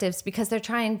perspectives because they're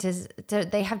trying to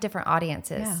they have different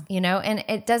audiences, you know, and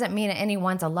it doesn't mean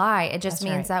anyone's a lie. It just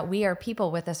means that we are people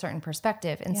with a certain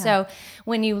perspective. And so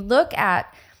when you look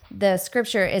at the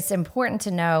scripture, it's important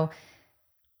to know,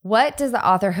 what does the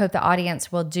author hope the audience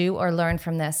will do or learn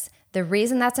from this? The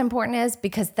reason that's important is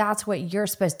because that's what you're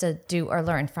supposed to do or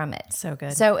learn from it. So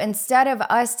good. So instead of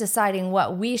us deciding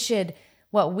what we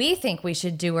think we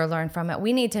should do or learn from it,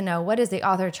 we need to know, what is the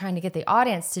author trying to get the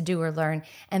audience to do or learn?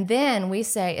 And then we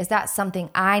say, is that something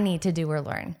I need to do or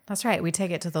learn? That's right. We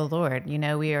take it to the Lord. You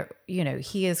know,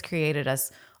 He has created us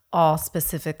all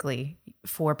specifically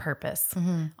for purpose,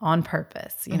 on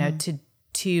purpose, you know,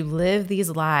 to live these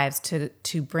lives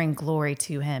to bring glory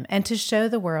to Him and to show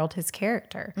the world His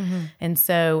character. And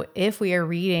so if we are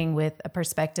reading with a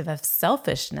perspective of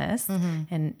selfishness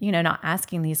and, you know, not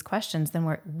asking these questions,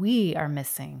 then we are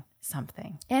missing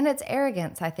something. And it's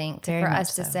arrogance, I think, for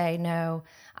us to say, no,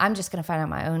 I'm just going to find out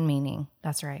my own meaning.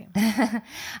 That's right.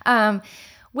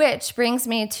 Which brings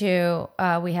me to,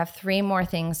 we have 3 more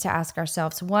things to ask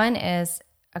ourselves. One is,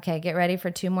 okay, get ready for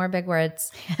 2 more big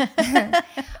words.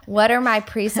 What are my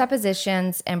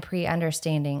presuppositions and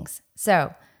pre-understandings?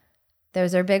 So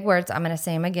those are big words. I'm going to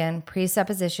say them again.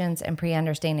 Presuppositions and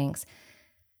pre-understandings.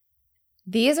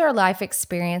 These are life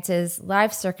experiences,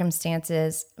 life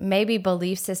circumstances, maybe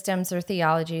belief systems or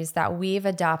theologies that we've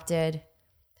adopted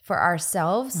for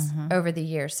ourselves over the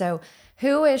years. So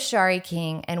who is Shari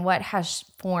King and what has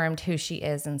formed who she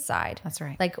is inside? That's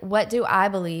right. Like, what do I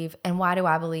believe and why do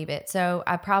I believe it? So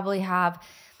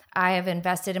I have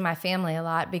invested in my family a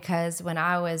lot because when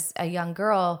I was a young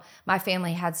girl, my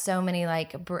family had so many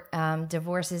like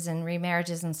divorces and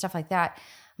remarriages and stuff like that.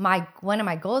 One of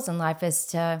my goals in life is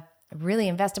to really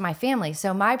invest in my family.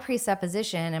 So my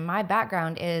presupposition and my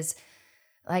background is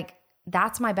like,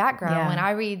 that's my background. Yeah. When I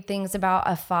read things about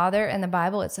a father in the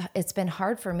Bible, it's been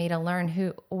hard for me to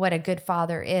learn what a good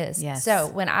father is. Yes. So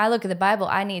when I look at the Bible,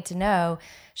 I need to know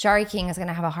Shari King is going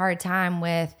to have a hard time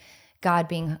with God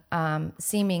being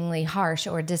seemingly harsh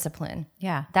or disciplined.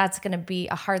 Yeah. That's going to be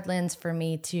a hard lens for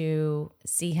me to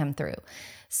see him through.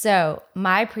 So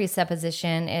my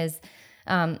presupposition is,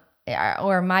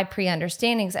 or my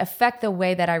pre-understandings affect the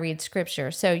way that I read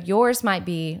scripture. So yours might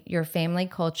be your family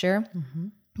culture,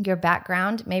 your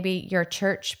background, maybe your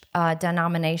church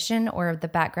denomination or the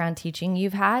background teaching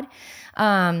you've had,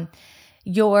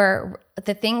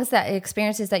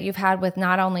 experiences that you've had with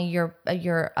not only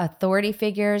your authority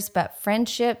figures, but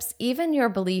friendships, even your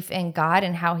belief in God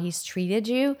and how He's treated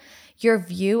you, your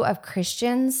view of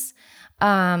Christians,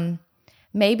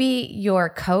 maybe your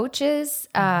coaches,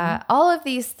 all of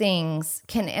these things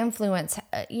can influence,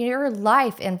 your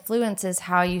life influences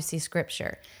how you see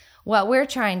scripture. What we're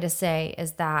trying to say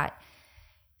is that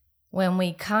when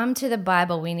we come to the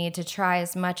Bible, we need to try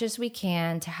as much as we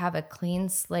can to have a clean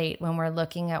slate when we're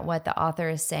looking at what the author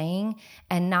is saying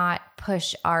and not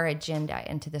push our agenda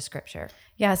into the scripture.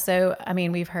 Yeah. So, I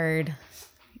mean, we've heard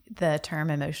the term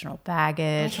emotional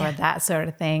baggage or that sort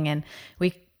of thing. And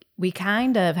we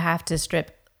kind of have to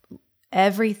strip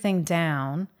everything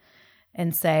down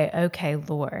and say, okay,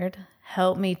 Lord,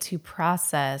 help me to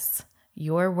process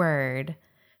your word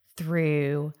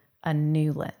through a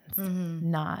new lens,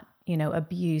 not,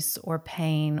 abuse or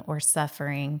pain or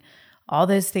suffering. All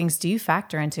those things do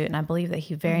factor into it. And I believe that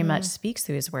He very much speaks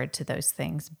through His word to those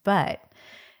things, but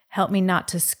help me not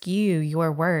to skew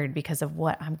your word because of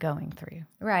what I'm going through.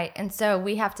 Right. And so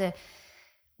we have to,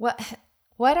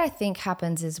 what I think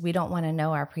happens is we don't want to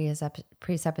know our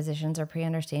presuppositions or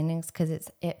pre-understandings because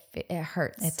it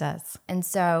hurts. It does. And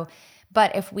so,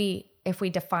 but if we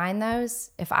define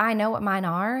those, if I know what mine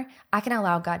are, I can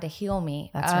allow God to heal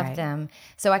me of them.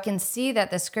 So I can see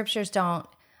that the scriptures don't,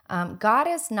 God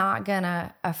is not going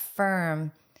to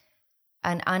affirm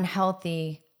an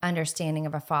unhealthy understanding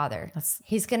of a father.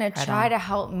 He's going to try to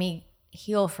help me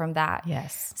heal from that.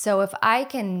 Yes. So if I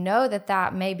can know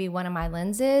that may be one of my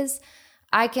lenses,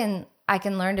 I can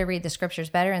learn to read the scriptures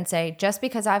better and say, just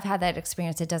because I've had that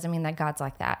experience, it doesn't mean that God's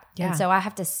like that. Yeah. And so I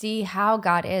have to see how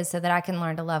God is so that I can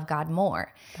learn to love God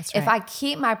more. That's right. If I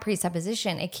keep my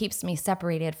presupposition, it keeps me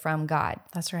separated from God.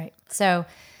 That's right. So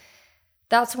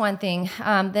that's one thing.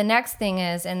 The next thing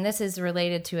is, and this is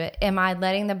related to it, am I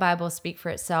letting the Bible speak for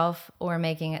itself or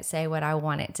making it say what I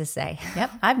want it to say?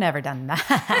 Yep. I've never done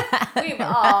that. We've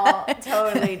all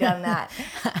totally done that.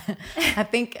 I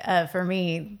think for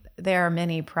me, there are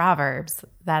many proverbs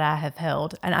that I have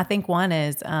held. And I think one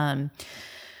is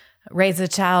raise a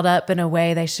child up in a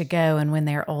way they should go, and when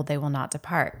they're old, they will not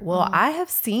depart. Well, I have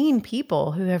seen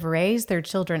people who have raised their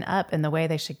children up in the way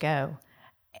they should go,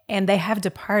 and they have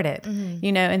departed,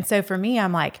 and so for me,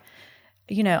 I'm like,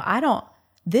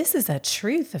 this is a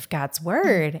truth of God's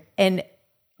word. And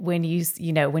when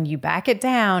you back it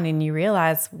down and you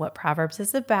realize what Proverbs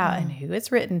is about and who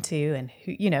it's written to and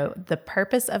who, the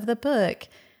purpose of the book,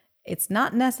 it's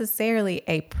not necessarily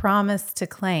a promise to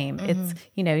claim. It's,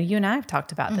 you and I have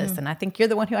talked about this, and I think you're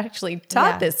the one who actually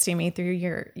taught this to me through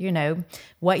your,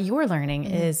 what you're learning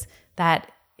is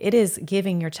that it is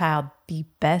giving your child the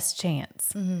best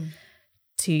chance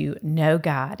to know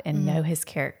God and know his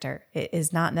character. It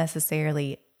is not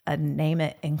necessarily a name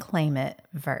it and claim it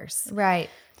verse. Right.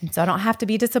 And so I don't have to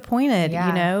be disappointed,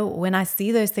 when I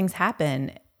see those things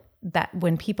happen, that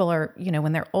when people are,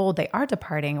 when they're old, they are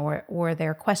departing or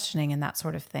they're questioning and that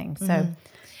sort of thing. So,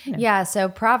 Yeah. So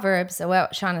Proverbs,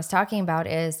 what Sean is talking about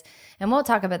is, and we'll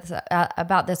talk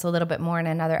about this a little bit more in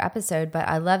another episode, but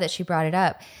I love that she brought it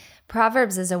up.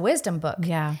 Proverbs is a wisdom book.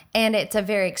 Yeah. And it's a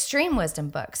very extreme wisdom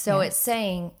book. So it's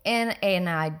saying in an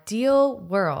ideal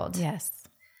world,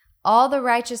 all the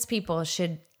righteous people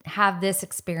should have this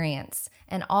experience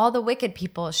and all the wicked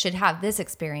people should have this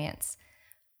experience.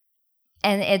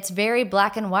 And it's very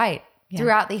black and white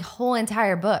throughout the whole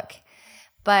entire book.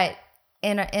 But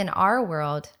in our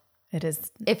world, it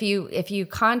is. If you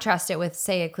contrast it with,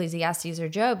 say, Ecclesiastes or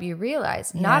Job, you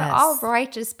realize not all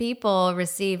righteous people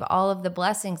receive all of the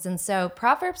blessings. And so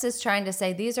Proverbs is trying to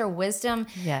say these are wisdom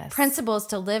principles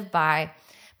to live by,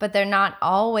 but they're not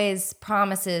always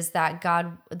promises that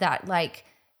God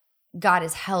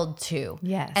is held to.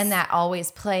 Yes. And that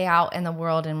always play out in the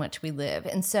world in which we live.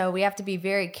 And so we have to be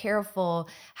very careful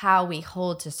how we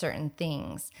hold to certain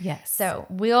things. Yes. So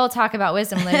we'll talk about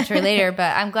wisdom literature later,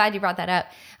 but I'm glad you brought that up.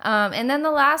 And then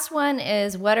the last one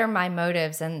is, what are my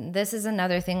motives? And this is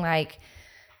another thing, like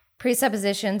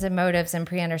presuppositions and motives and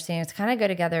pre-understandings kind of go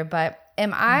together, but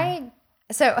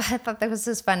so I thought that was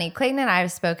just funny. Clayton and I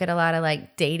have spoke at a lot of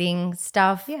like dating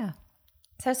stuff. Yeah.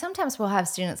 So sometimes we'll have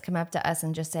students come up to us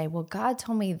and just say, well, God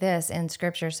told me this in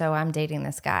scripture, so I'm dating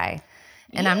this guy.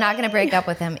 And I'm not going to break up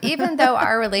with him, even though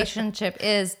our relationship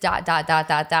is ...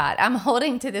 I'm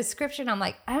holding to this scripture and I'm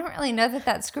like, I don't really know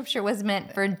that scripture was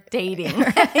meant for dating,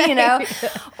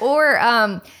 Or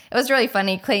it was really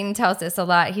funny. Clayton tells this a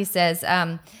lot. He says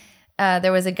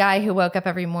there was a guy who woke up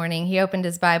every morning. He opened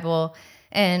his Bible,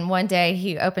 and one day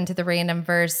he opened to the random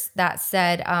verse that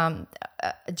said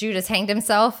Judas hanged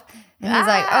himself. And he's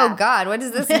like, oh, God, what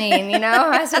does this mean?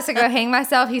 Am I supposed to go hang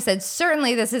myself? He said,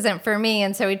 certainly this isn't for me.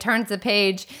 And so he turns the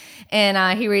page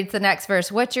and he reads the next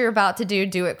verse. What you're about to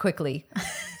do it quickly.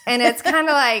 And it's kind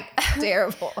of like,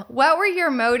 terrible. What were your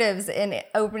motives in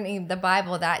opening the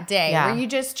Bible that day? Yeah. Were you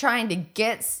just trying to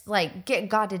get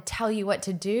God to tell you what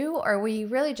to do? Or were you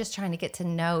really just trying to get to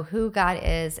know who God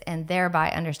is and thereby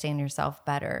understand yourself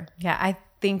better? Yeah, I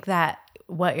think that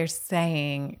what you're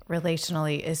saying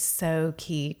relationally is so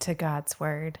key to God's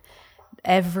word.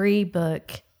 Every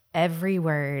book, every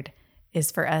word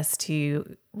is for us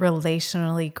to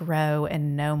relationally grow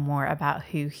and know more about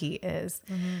who he is.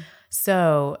 Mm-hmm.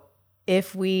 So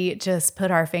if we just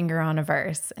put our finger on a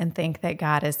verse and think that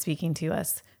God is speaking to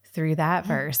us through that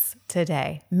verse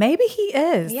today, maybe he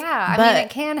is. Yeah, I mean,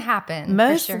 it can happen.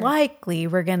 Most likely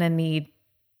we're going to need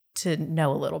to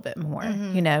know a little bit more,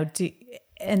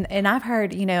 And I've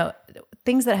heard,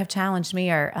 things that have challenged me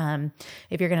are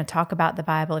if you're going to talk about the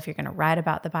Bible, if you're going to write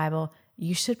about the Bible,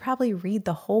 you should probably read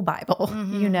the whole Bible,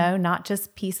 not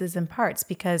just pieces and parts,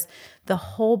 because the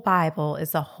whole Bible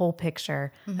is a whole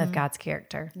picture of God's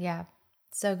character. Yeah,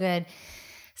 so good.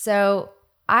 So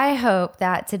I hope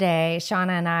that today,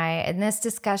 Shauna and I, in this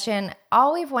discussion,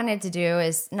 all we've wanted to do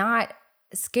is not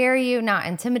scare you, not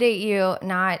intimidate you,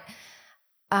 not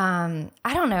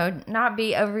not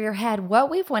be over your head. What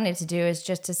we've wanted to do is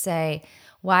just to say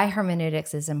why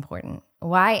hermeneutics is important,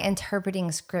 why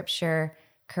interpreting scripture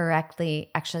correctly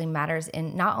actually matters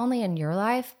in not only in your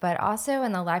life, but also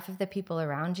in the life of the people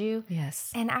around you.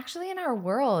 Yes. And actually in our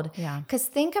world. Yeah. Because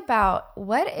think about,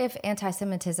 what if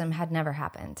anti-Semitism had never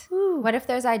happened? Ooh. What if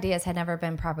those ideas had never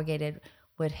been propagated?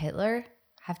 Would Hitler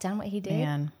have done what he did?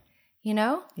 Man.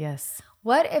 Yes.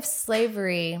 What if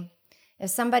slavery... If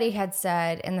somebody had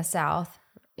said in the South,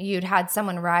 you'd had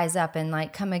someone rise up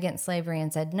and come against slavery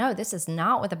and said, no, this is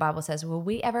not what the Bible says. Will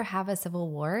we ever have a civil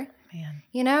war? Man.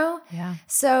 Yeah.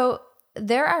 So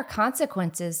there are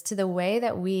consequences to the way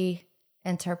that we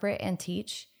interpret and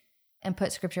teach and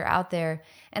put scripture out there.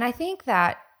 And I think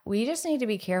that we just need to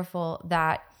be careful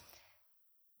that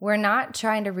we're not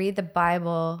trying to read the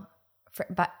Bible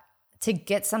to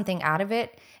get something out of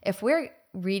it. If we're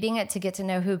reading it to get to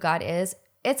know who God is,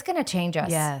 it's going to change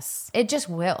us. Yes. It just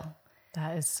will.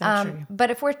 That is so true.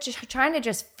 But if we're trying to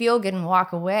just feel good and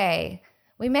walk away,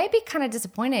 we may be kind of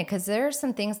disappointed because there are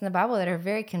some things in the Bible that are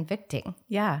very convicting.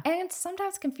 Yeah. And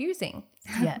sometimes confusing.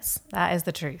 Yes, that is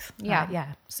the truth. Yeah.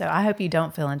 Yeah. So I hope you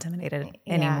don't feel intimidated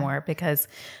anymore because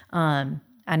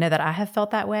I know that I have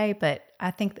felt that way, but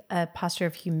I think a posture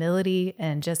of humility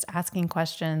and just asking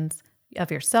questions of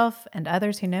yourself and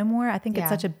others who know more, I think it's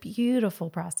such a beautiful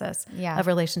process of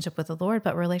relationship with the Lord,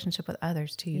 but relationship with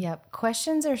others too. Yep.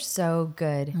 Questions are so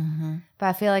good. But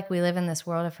I feel like we live in this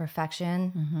world of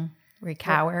perfection. We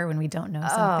cower when we don't know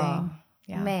something.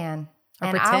 Man. Or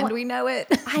And pretend we know it.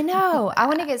 I know. I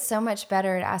want to get so much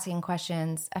better at asking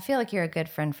questions. I feel like you're a good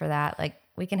friend for that. Like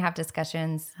we can have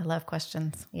discussions. I love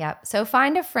questions. Yep. So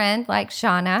find a friend like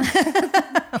Shauna.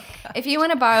 If you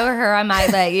want to borrow her, I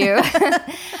might let you.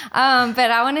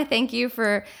 But I want to thank you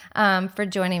for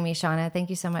joining me, Shauna. Thank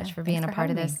you so much for being a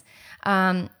part of this.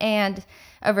 And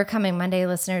Overcoming Monday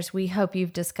listeners, we hope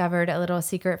you've discovered a little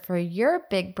secret for your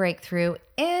big breakthrough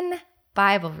in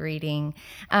Bible reading.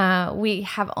 We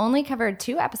have only covered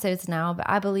 2 episodes now, but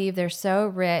I believe they're so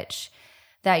rich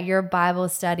that your Bible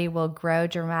study will grow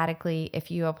dramatically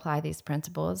if you apply these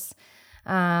principles.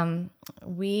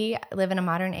 We live in a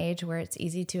modern age where it's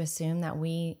easy to assume that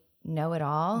we know it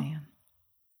all. Man.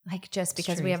 Like just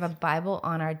because we have a Bible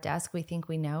on our desk, we think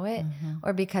we know it,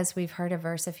 or because we've heard a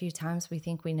verse a few times, we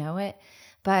think we know it.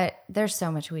 But there's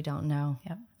so much we don't know.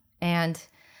 Yep. And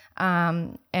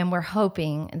we're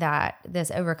hoping that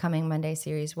this Overcoming Monday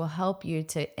series will help you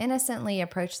to innocently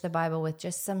approach the Bible with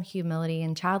just some humility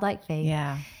and childlike faith.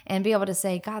 Yeah. And be able to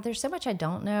say, God, there's so much I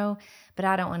don't know, but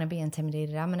I don't want to be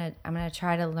intimidated. I'm gonna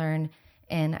try to learn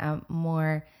in a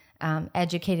more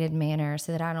educated manner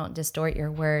so that I don't distort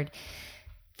your word.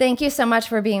 Thank you so much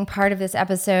for being part of this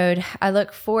episode. I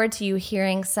look forward to you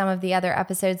hearing some of the other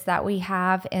episodes that we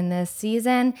have in this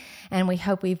season, and we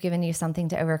hope we've given you something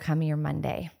to overcome your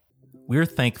Monday. We're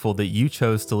thankful that you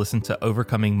chose to listen to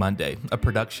Overcoming Monday, a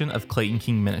production of Clayton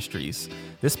King Ministries.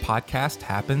 This podcast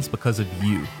happens because of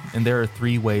you, and there are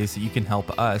 3 ways that you can help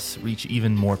us reach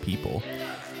even more people.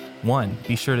 1,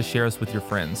 be sure to share us with your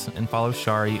friends and follow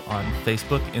Shari on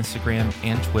Facebook, Instagram,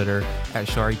 and Twitter at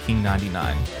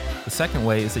ShariKing99. The second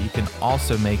way is that you can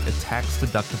also make a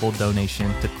tax-deductible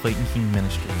donation to Clayton King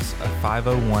Ministries, a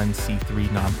 501c3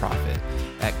 nonprofit,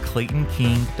 at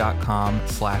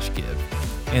claytonking.com/give.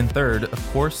 And third,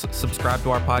 of course, subscribe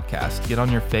to our podcast. Get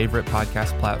on your favorite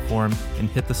podcast platform and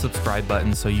hit the subscribe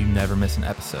button so you never miss an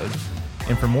episode.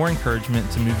 And for more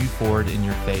encouragement to move you forward in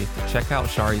your faith, check out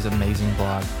Shari's amazing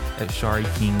blog at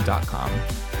shariking.com.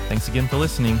 Thanks again for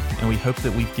listening, and we hope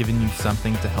that we've given you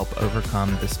something to help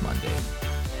overcome this Monday.